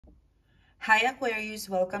Hi Aquarius,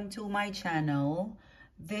 welcome to my channel.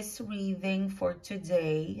 This reading for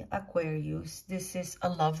today, Aquarius, this is a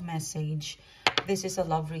love message. This is a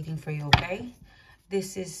love reading for you, okay?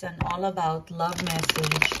 This is an all about love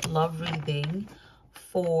message, love reading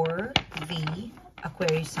for the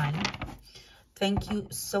Aquarius sign. Thank you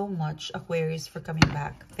so much, Aquarius, for coming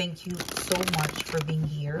back. Thank you so much for being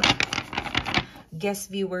here. Guest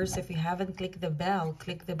viewers, if you haven't click the bell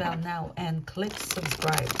now and click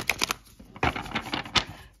subscribe.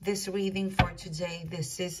 This reading for today,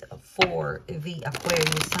 this is for the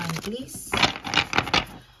Aquarius sign, please.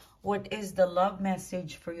 What is the love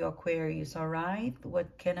message for you, Aquarius, all right?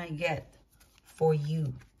 What can I get for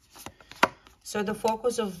you? So the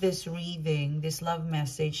focus of this reading, this love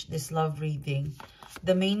message, this love reading,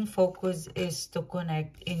 the main focus is to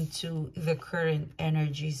connect into the current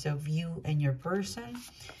energies of you and your person.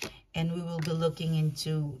 And we will be looking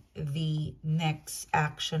into the next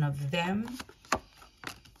action of them.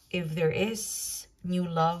 If there is new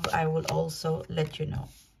love, I will also let you know.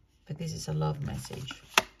 But this is a love message.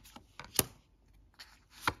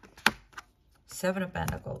 Seven of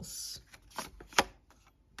Pentacles.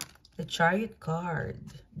 The Chariot card.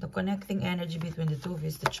 The connecting energy between the two of you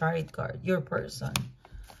is the Chariot card. Your person.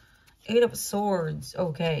 Eight of Swords.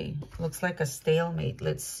 Okay. Looks like a stalemate.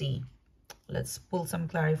 Let's see. Let's pull some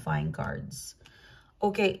clarifying cards.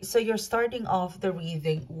 Okay. So you're starting off the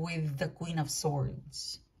reading with the Queen of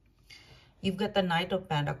Swords. You've got the Knight of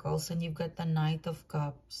Pentacles and you've got the Knight of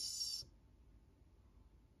Cups.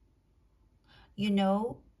 You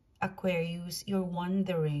know, Aquarius, you're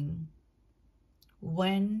wondering,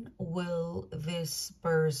 when will this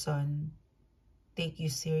person take you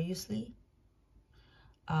seriously?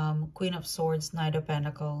 Queen of Swords, Knight of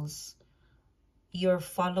Pentacles. You're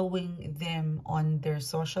following them on their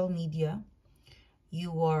social media.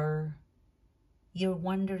 You're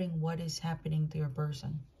wondering what is happening to your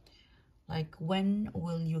person. Like, when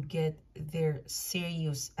will you get their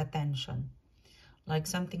serious attention? Like,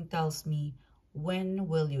 something tells me, when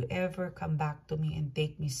will you ever come back to me and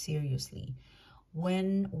take me seriously?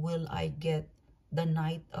 When will I get the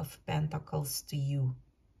Knight of Pentacles to you,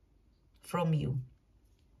 from you?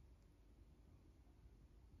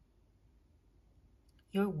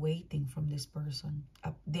 You're waiting from this person.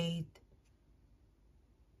 Update.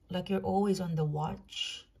 Like, you're always on the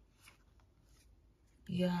watch.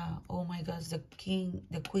 Yeah, oh my gosh, the king,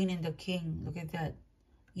 the queen and the king. Look at that.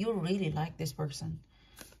 You really like this person.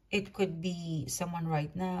 It could be someone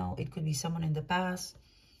right now. It could be someone in the past.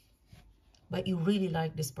 But you really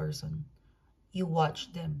like this person. You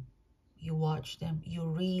watch them. You watch them. You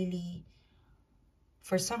really,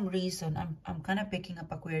 for some reason, I'm kind of picking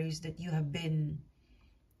up, Aquarius, that you have been,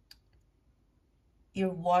 you're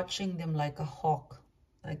watching them like a hawk.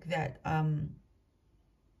 Like that.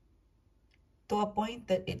 To a point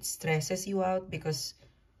that it stresses you out, because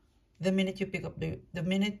the minute you pick up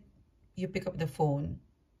the phone,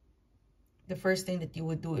 the first thing that you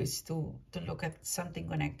would do is to look at something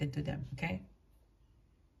connected to them, okay?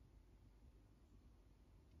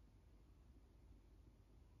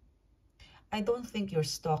 I don't think you're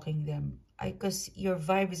stalking them, because your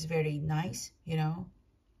vibe is very nice, you know?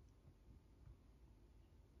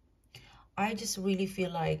 I just really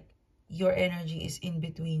feel like your energy is in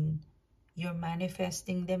between. You're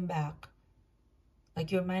manifesting them back.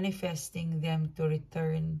 Like, you're manifesting them to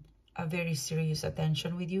return a very serious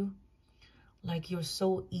attention with you. Like, you're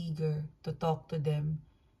so eager to talk to them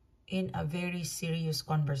in a very serious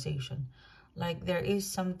conversation. Like, there is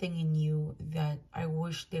something in you that I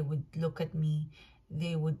wish they would look at me.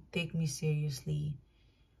 They would take me seriously.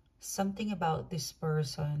 Something about this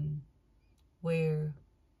person where,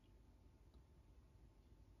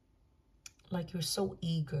 like, you're so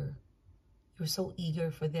eager. You're so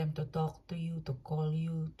eager for them to talk to you, to call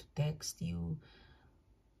you, to text you.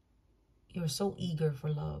 You're so eager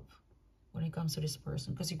for love when it comes to this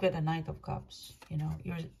person, because you've got a Knight of Cups. You know,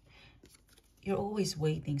 you're always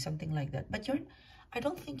waiting, something like that. But I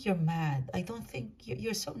don't think you're mad. I don't think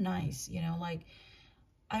you're so nice. You know, like,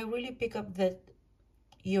 I really pick up that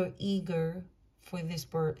you're eager for this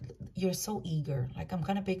person. You're so eager. Like, I'm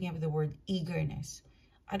kind of picking up the word eagerness.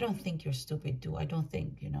 I don't think you're stupid too. I don't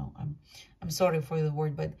think, you know, I'm sorry for the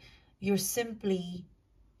word, but you're simply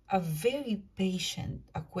a very patient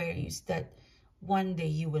Aquarius, that one day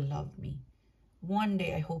you will love me. One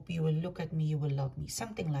day I hope you will look at me, you will love me.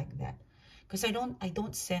 Something like that. Because I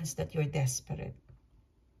don't sense that you're desperate.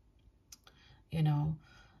 You know,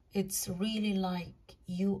 it's really like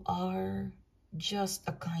you are just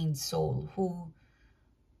a kind soul who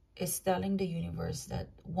is telling the universe that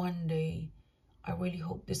one day I really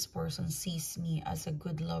hope this person sees me as a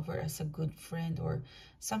good lover, as a good friend, or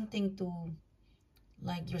something to,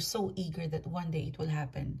 like, you're so eager that one day it will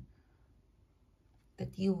happen.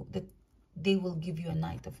 That they will give you a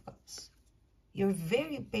Knight of Cups. You're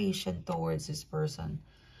very patient towards this person.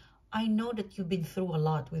 I know that you've been through a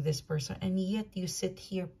lot with this person, and yet you sit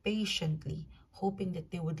here patiently, hoping that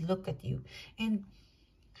they would look at you. And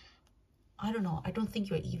I don't know, I don't think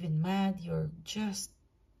you're even mad. You're just,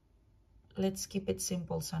 let's keep it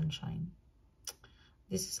simple, sunshine.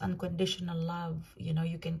 This is unconditional love. You know,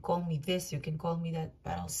 you can call me this, you can call me that,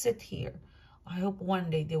 but I'll sit here. I hope one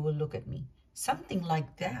day they will look at me. Something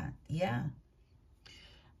like that, yeah.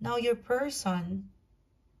 Now your person,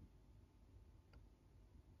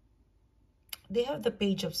 they have the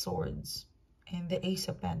Page of Swords and the Ace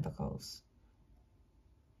of Pentacles.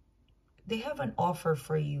 They have an offer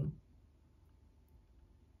for you,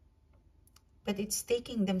 but it's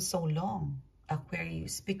taking them so long,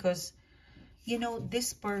 Aquarius, because, you know,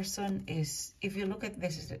 this person is, if you look at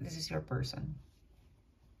this, this is your person.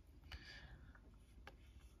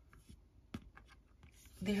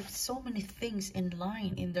 There are so many things in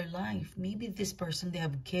line in their life. Maybe this person, they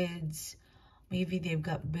have kids. Maybe they've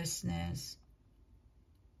got business.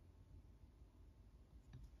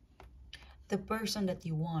 The person that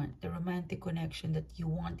you want, the romantic connection that you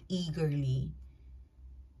want eagerly,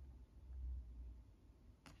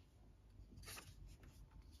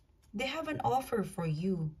 they have an offer for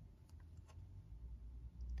you.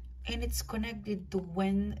 And it's connected to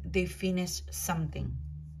when they finish something.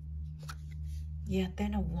 Yeah,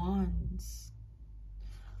 10 of Wands.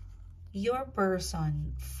 Your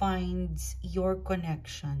person finds your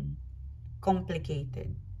connection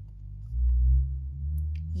complicated.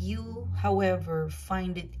 You, however,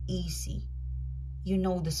 find it easy. You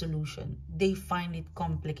know the solution. They find it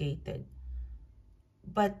complicated.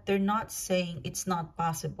 But they're not saying it's not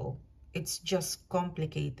possible. It's just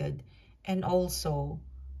complicated. And also,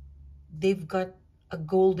 they've got a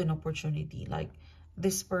golden opportunity. Like,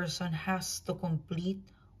 this person has to complete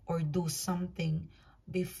or do something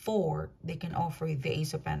before they can offer you the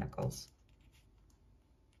Ace of Pentacles.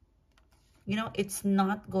 You know, it's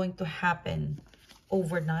not going to happen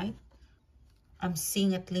overnight. I'm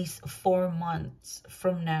seeing at least 4 months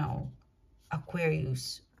from now,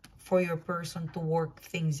 Aquarius, for your person to work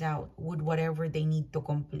things out with whatever they need to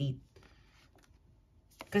complete.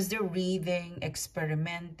 Because they're reading,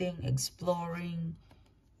 experimenting, exploring.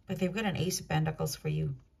 But they've got an Ace of Pentacles for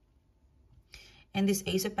you. And this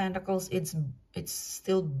Ace of Pentacles, it's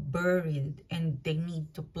still buried and they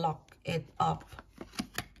need to pluck it up.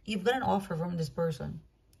 You've got an offer from this person.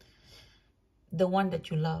 The one that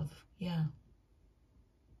you love. Yeah.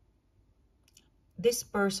 This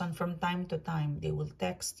person, from time to time, they will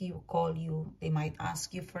text you, call you. They might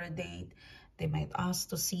ask you for a date. They might ask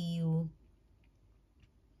to see you.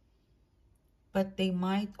 But they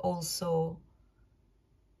might also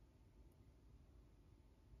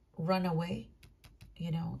run away.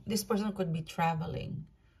 You know, this person could be traveling.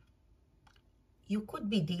 You could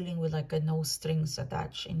be dealing with like a no strings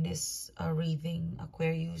attached in this reading,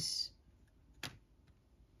 Aquarius.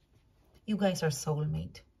 You guys are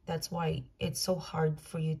soulmate. That's why it's so hard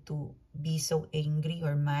for you to be so angry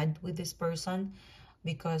or mad with this person,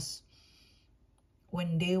 because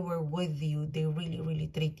when they were with you, they really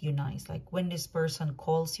treat you nice. Like when this person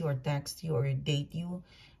calls you or texts you or date you,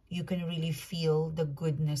 you can really feel the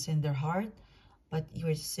goodness in their heart, but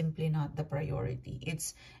you're simply not the priority.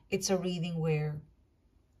 It's a reading where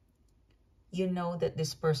you know that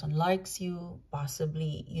this person likes you,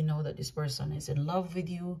 possibly you know that this person is in love with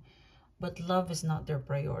you, but love is not their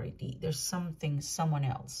priority. There's someone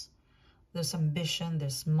else. There's ambition,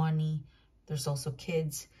 there's money, there's also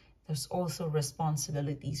kids, there's also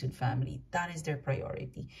responsibilities with family. That is their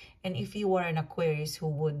priority. And if you are an Aquarius who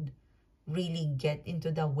would really get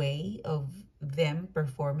into the way of them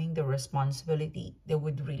performing the responsibility, they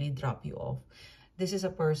would really drop you off. This is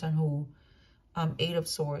a person who, 8 of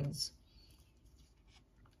Swords,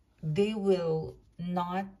 they will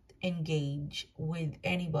not engage with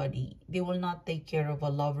anybody. They will not take care of a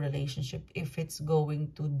love relationship if it's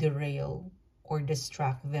going to derail or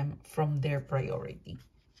distract them from their priority.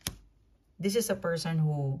 This is a person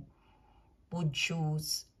who would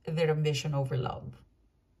choose their ambition over love.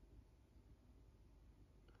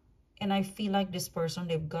 And I feel like this person,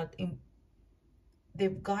 they've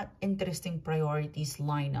got interesting priorities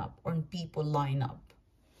line up, or people line up.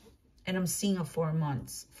 And I'm seeing a 4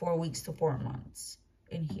 months, 4 weeks to 4 months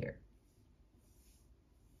in here.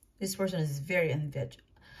 This person is very adventurous.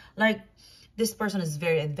 Like, this person is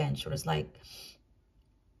very adventurous. Like,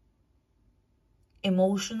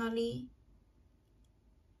 emotionally,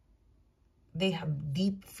 They have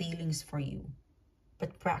deep feelings for you.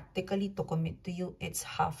 But practically, to commit to you, it's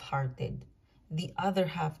half-hearted. The other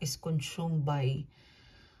half is consumed by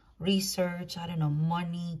research, I don't know,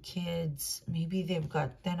 money, kids. Maybe they've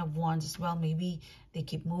got 10 of wands as well. Maybe they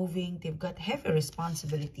keep moving. They've got heavy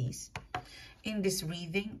responsibilities. In this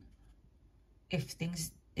reading, if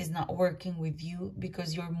things is not working with you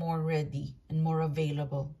because you're more ready and more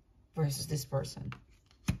available versus this person.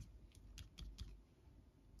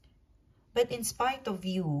 But in spite of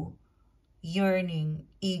you yearning,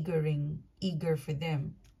 eager for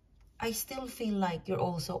them, I still feel like you're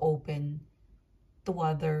also open to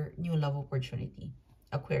other new love opportunity,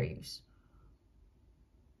 Aquarius.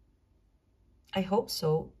 I hope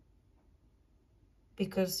so,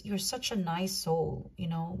 because you're such a nice soul, you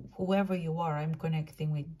know, whoever you are, I'm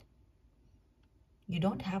connecting with. You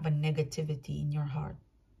don't have a negativity in your heart.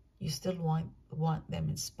 You still want them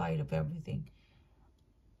in spite of everything.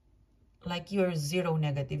 Like you're zero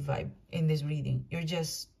negative vibe in this reading. You're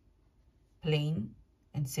just plain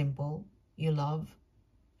and simple. You love,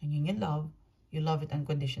 and when you love it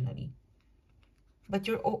unconditionally. But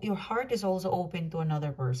your heart is also open to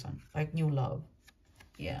another person, like new love.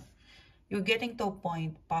 Yeah. You're getting to a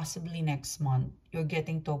point, possibly next month, you're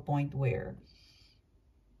getting to a point where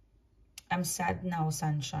I'm sad now,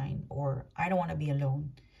 sunshine, or I don't want to be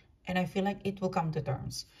alone. And I feel like it will come to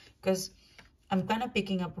terms. Because I'm kind of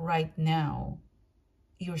picking up right now,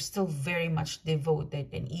 you're still very much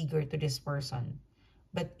devoted and eager to this person.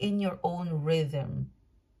 But in your own rhythm,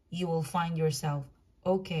 you will find yourself,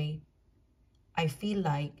 okay, I feel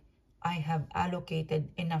like I have allocated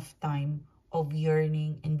enough time of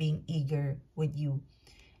yearning and being eager with you.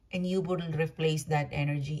 And you will replace that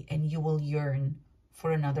energy and you will yearn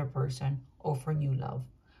for another person or for new love.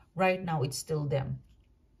 Right now, it's still them.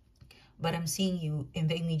 But I'm seeing you in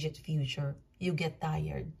the immediate future. You get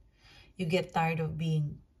tired. You get tired of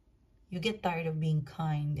being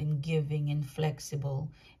kind and giving and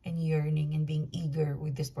flexible and yearning and being eager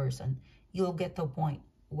with this person. You'll get to a point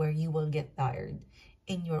where you will get tired.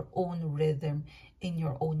 In your own rhythm, in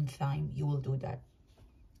your own time, you will do that.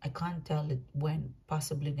 I can't tell it when,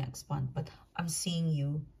 possibly next month, but I'm seeing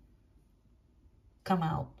you come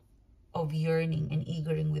out of yearning and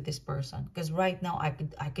eagering with this person. Because right now, I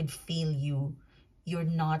could feel you.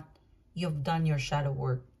 You've done your shadow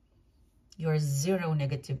work. You're zero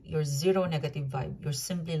negative vibe. You're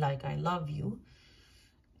simply like, I love you.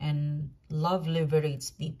 And love liberates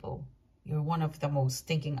people. You're one of the most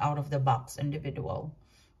thinking out of the box individual,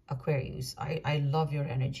 Aquarius. I love your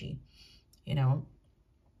energy. You know,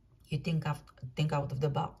 you think out of the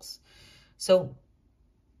box. So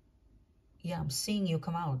yeah, I'm seeing you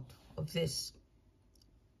come out of this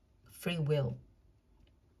free will.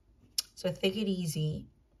 So take it easy.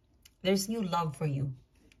 There's new love for you.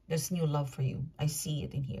 There's new love for you. I see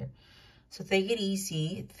it in here. So take it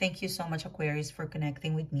easy. Thank you so much, Aquarius, for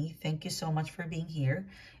connecting with me. Thank you so much for being here.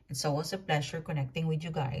 It's always a pleasure connecting with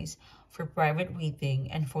you guys. For private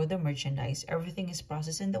reading and for the merchandise, everything is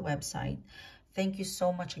processed in the website. Thank you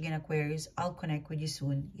so much again, Aquarius. I'll connect with you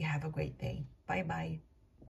soon. You have a great day. Bye-bye.